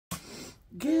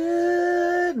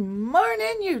Good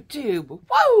morning, YouTube.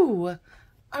 Whoa!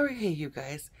 Alright, hey, you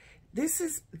guys. This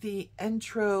is the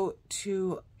intro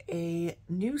to a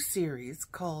new series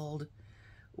called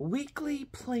Weekly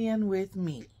Plan with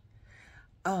Me.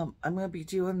 I'm going to be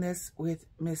doing this with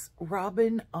Miss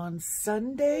Robin on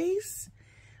Sundays.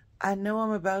 I know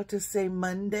I'm about to say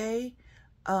Monday,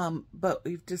 but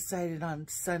we've decided on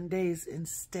Sundays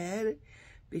instead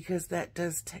because that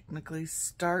does technically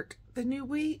start the new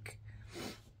week.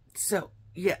 So,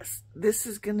 yes, this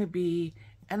is going to be,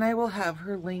 and I will have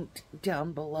her linked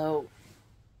down below.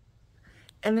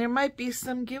 And there might be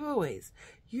some giveaways.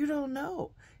 You don't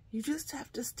know. You just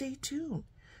have to stay tuned.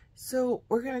 So,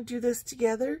 we're going to do this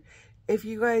together. If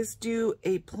you guys do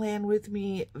a Plan With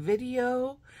Me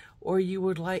video, or you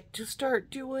would like to start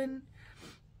doing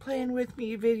Plan With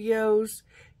Me videos,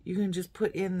 you can just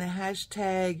put in the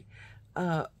hashtag,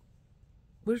 what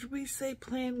did we say,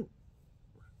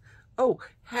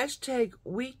 hashtag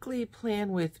Weekly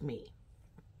Plan With Me.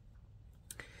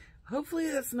 Hopefully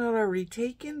that's not already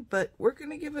taken, but we're going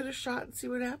to give it a shot and see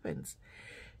what happens.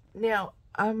 Now,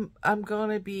 I'm going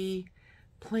to be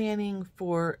planning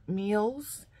for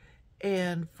meals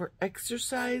and for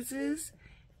exercises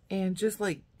and just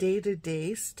like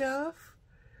day-to-day stuff,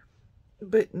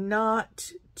 but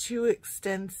not too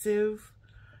extensive.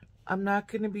 I'm not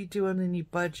going to be doing any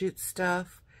budget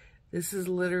stuff. This is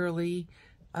literally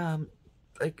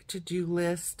like to-do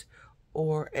list,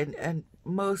 or and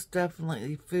most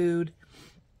definitely food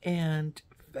and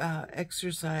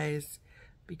exercise,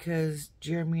 because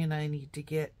Jeremy and I need to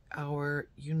get our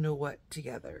you-know-what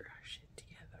together.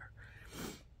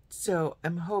 So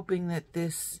I'm hoping that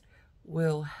this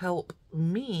will help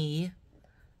me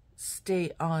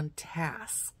stay on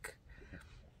task.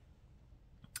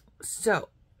 So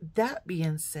that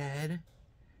being said,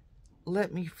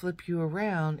 let me flip you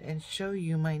around and show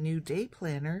you my new day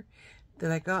planner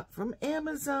that I got from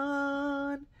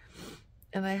Amazon.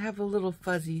 And I have a little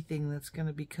fuzzy thing that's going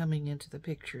to be coming into the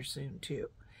picture soon too.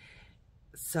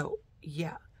 So,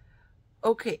 yeah.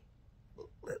 Okay,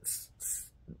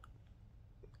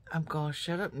 I'm going to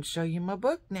shut up and show you my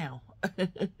book now.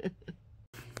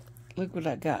 Look what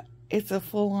I got. It's a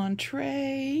full-on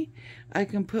tray. I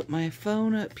can put my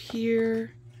phone up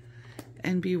here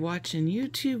and be watching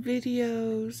YouTube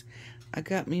videos. I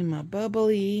got me my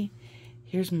bubbly.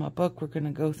 Here's my book we're going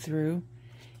to go through.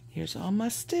 Here's all my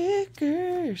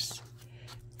stickers.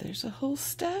 There's a whole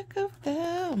stack of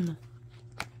them.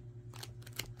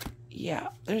 Yeah,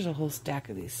 there's a whole stack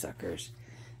of these suckers.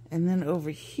 And then over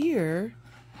here,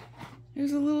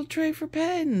 there's a little tray for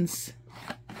pens.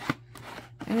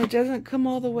 And it doesn't come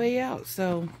all the way out,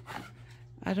 so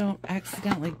I don't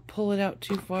accidentally pull it out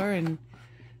too far and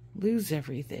lose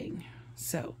everything.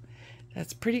 So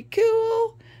that's pretty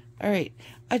cool. All right,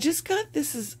 I just got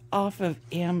this is off of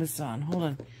Amazon. Hold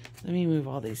on, let me move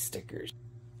all these stickers.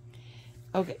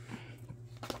 Okay,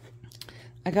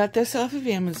 I got this off of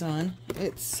Amazon.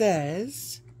 It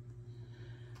says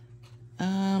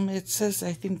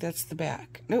I think that's the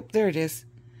back. Nope, there it is.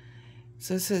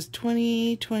 So it says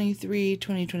 2023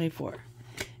 2024,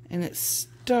 and it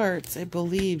starts, I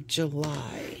believe,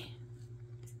 July.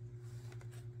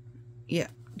 Yeah,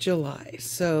 July.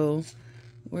 So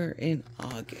we're in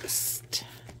August.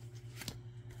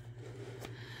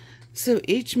 So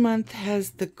each month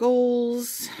has the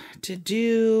goals to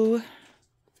do,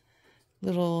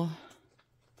 little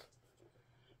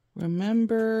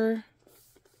remember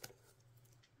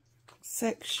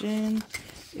section.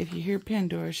 If you hear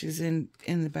Pandora, she's in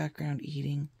the background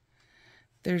eating.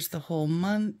 There's the whole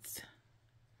month.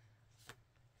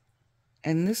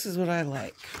 And this is what I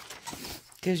like,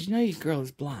 because you know your girl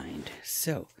is blind.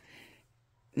 So,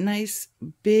 nice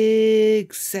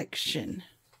big section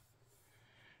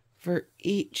for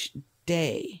each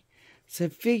day. So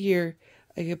figure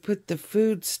I could put the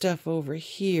food stuff over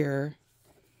here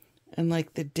and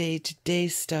like the day-to-day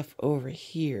stuff over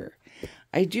here.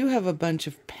 I do have a bunch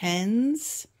of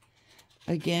pens,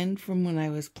 again, from when I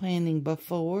was planning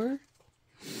before.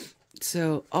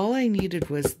 So all I needed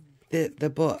was the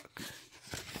book.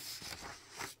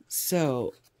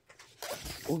 So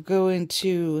we'll go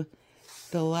into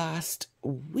the last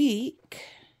week.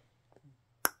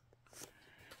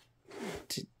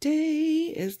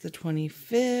 Today is the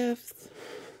 25th.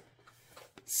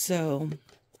 So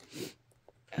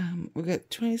we got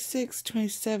 26th,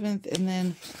 27th, and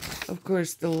then, of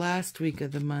course, the last week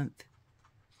of the month.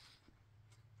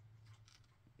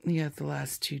 You have the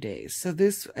last 2 days. So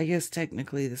this, I guess,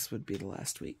 technically, this would be the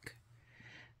last week.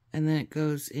 And then it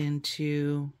goes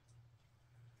into,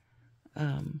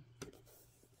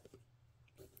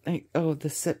 the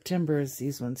September is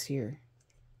these ones here.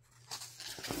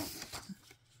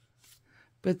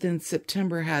 But then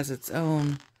September has its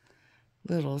own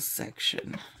little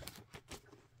section.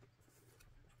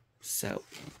 So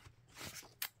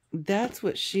that's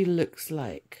what she looks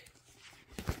like.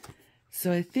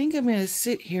 So I think I'm going to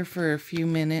sit here for a few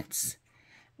minutes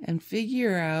and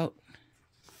figure out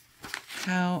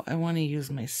how I want to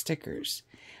use my stickers.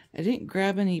 I didn't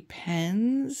grab any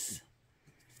pens.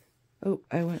 Oh,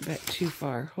 I went back too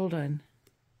far. Hold on.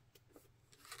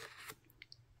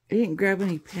 I didn't grab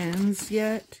any pens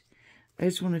yet. I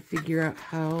just want to figure out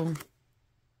how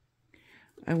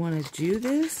I want to do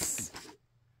this.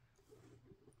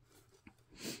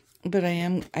 But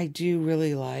I do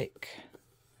really like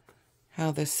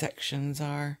how the sections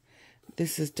are.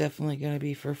 This is definitely going to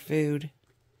be for food.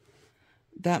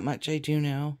 That much I do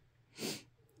know.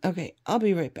 Okay, I'll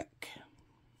be right back.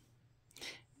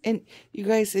 And you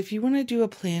guys, if you want to do a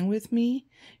plan with me,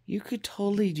 you could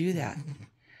totally do that.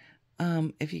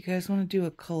 If you guys want to do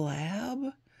a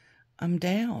collab, I'm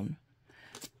down.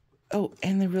 Oh,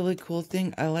 and the really cool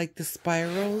thing, I like the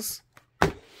spirals,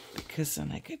 because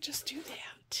then I could just do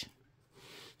that.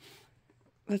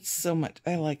 That's so much,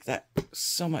 I like that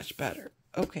so much better.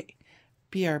 Okay,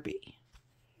 BRB.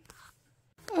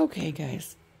 Okay,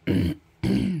 guys.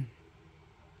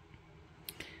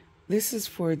 This is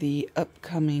for the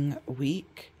upcoming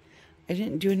week. I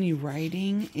didn't do any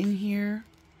writing in here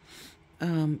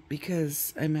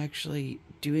because I'm actually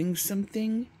doing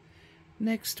something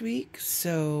next week.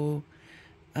 So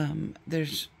I'm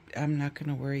not going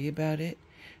to worry about it.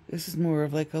 This is more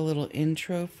of like a little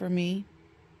intro for me,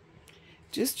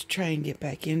 just to try and get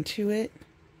back into it.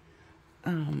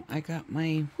 I got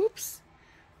my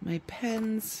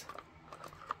pens,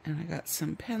 and I got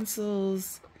some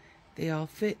pencils. They all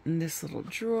fit in this little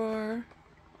drawer.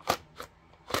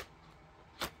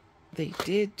 They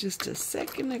did just a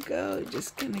second ago.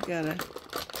 Just kind of gotta...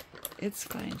 It's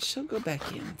fine. She'll go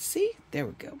back in. See? There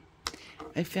we go.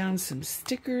 I found some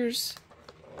stickers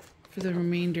for the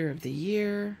remainder of the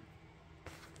year.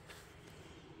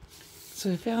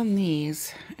 So I found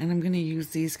these, and I'm going to use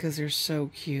these because they're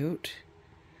so cute.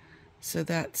 So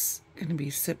that's going to be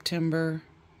September,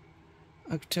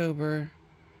 October,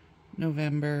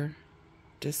 November,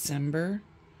 December.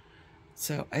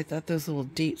 So I thought those little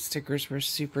date stickers were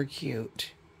super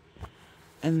cute.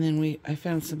 And then I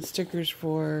found some stickers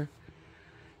for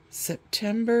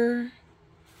September,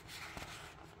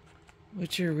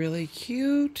 which are really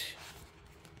cute.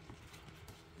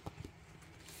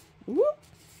 Whoop.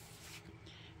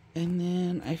 And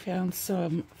then I found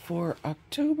some for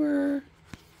October.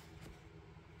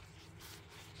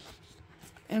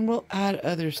 And we'll add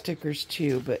other stickers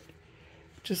too, but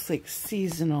just like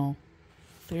seasonal.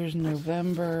 There's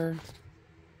November.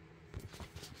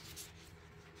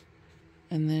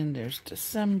 And then there's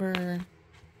December.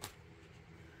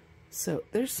 So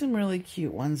there's some really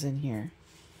cute ones in here,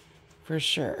 for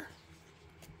sure.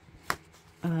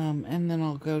 And then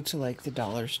I'll go to like the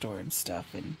dollar store and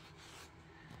stuff and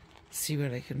see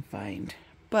what I can find.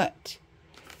 But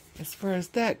as far as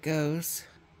that goes,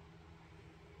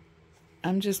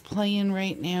 I'm just playing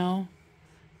right now,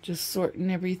 just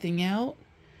sorting everything out.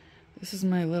 This is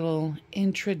my little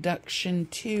introduction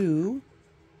to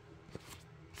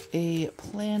a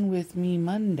Plan With Me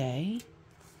Monday.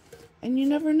 And you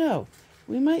never know.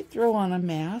 We might throw on a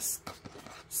mask,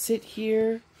 sit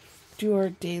here,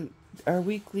 do our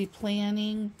weekly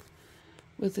planning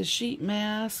with a sheet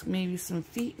mask, maybe some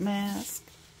feet mask.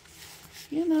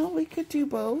 You know, we could do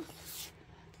both.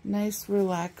 Nice,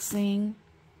 relaxing.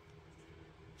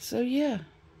 So yeah,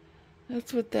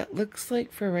 that's what that looks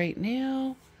like for right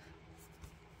now.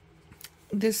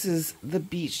 This is the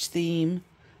beach theme,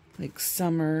 like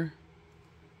summer.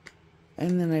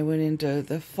 And then I went into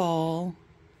the fall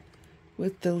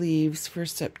with the leaves for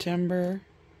September.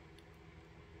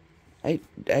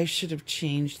 I should have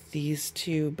changed these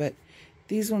too, but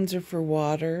these ones are for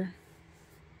water,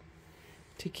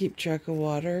 to keep track of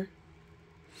water.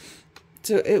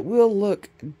 So it will look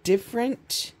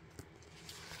different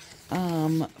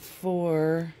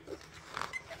for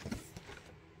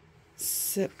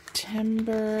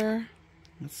September.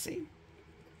 Let's see.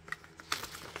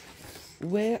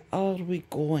 Where are we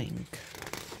going?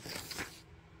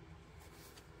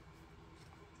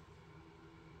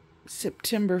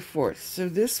 September 4th. So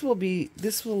this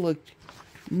will look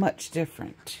much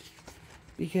different,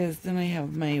 because then I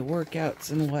have my workouts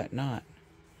and whatnot.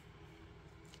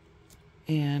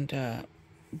 And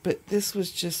but this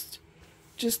was just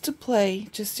to play,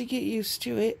 just to get used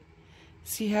to it,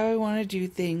 see how I want to do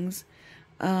things.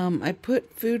 I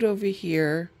put food over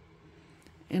here,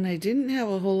 and I didn't have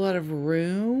a whole lot of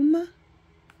room,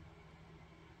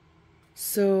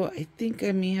 So I think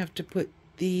I may have to put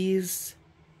these,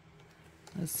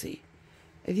 let's see,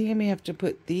 I think I may have to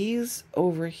put these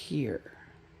over here.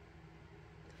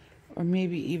 Or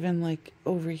maybe even like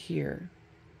over here.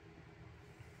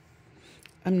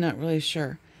 I'm not really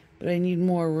sure, but I need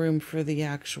more room for the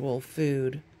actual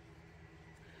food.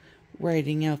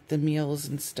 Writing out the meals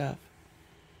and stuff.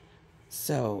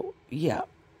 So, yeah,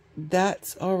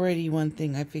 that's already one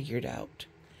thing I figured out.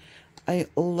 I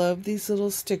love these little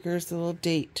stickers, the little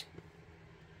date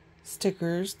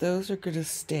stickers. Those are going to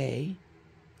stay.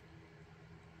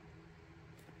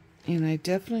 And I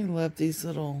definitely love these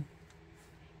little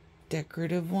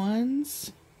decorative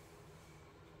ones.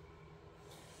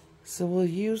 So we'll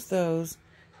use those.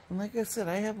 And like I said,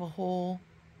 I have a whole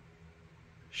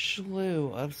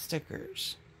slew of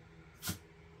stickers.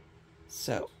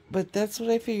 So, but that's what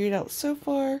I figured out so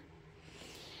far.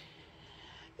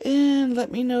 And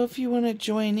let me know if you want to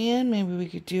join in. Maybe we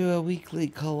could do a weekly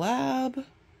collab.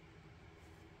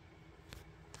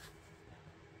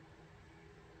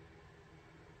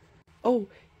 Oh,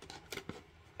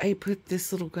 I put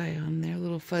this little guy on there,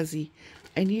 little fuzzy.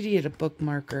 I need to get a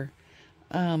bookmarker.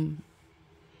 What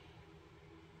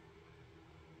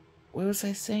was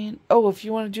I saying? Oh, if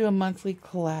you want to do a monthly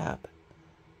collab,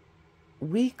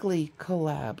 weekly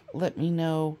collab, let me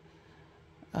know.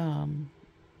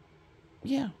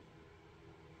 Yeah.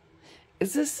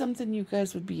 Is this something you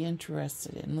guys would be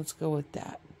interested in? Let's go with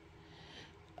that.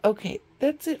 Okay,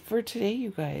 that's it for today, you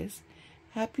guys.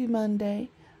 Happy Monday.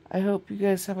 I hope you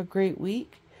guys have a great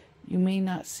week. You may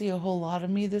not see a whole lot of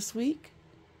me this week.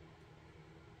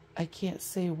 I can't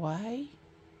say why.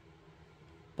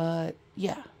 But,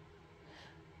 yeah.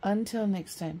 Until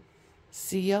next time.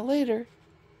 See y'all later.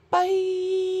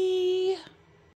 Bye.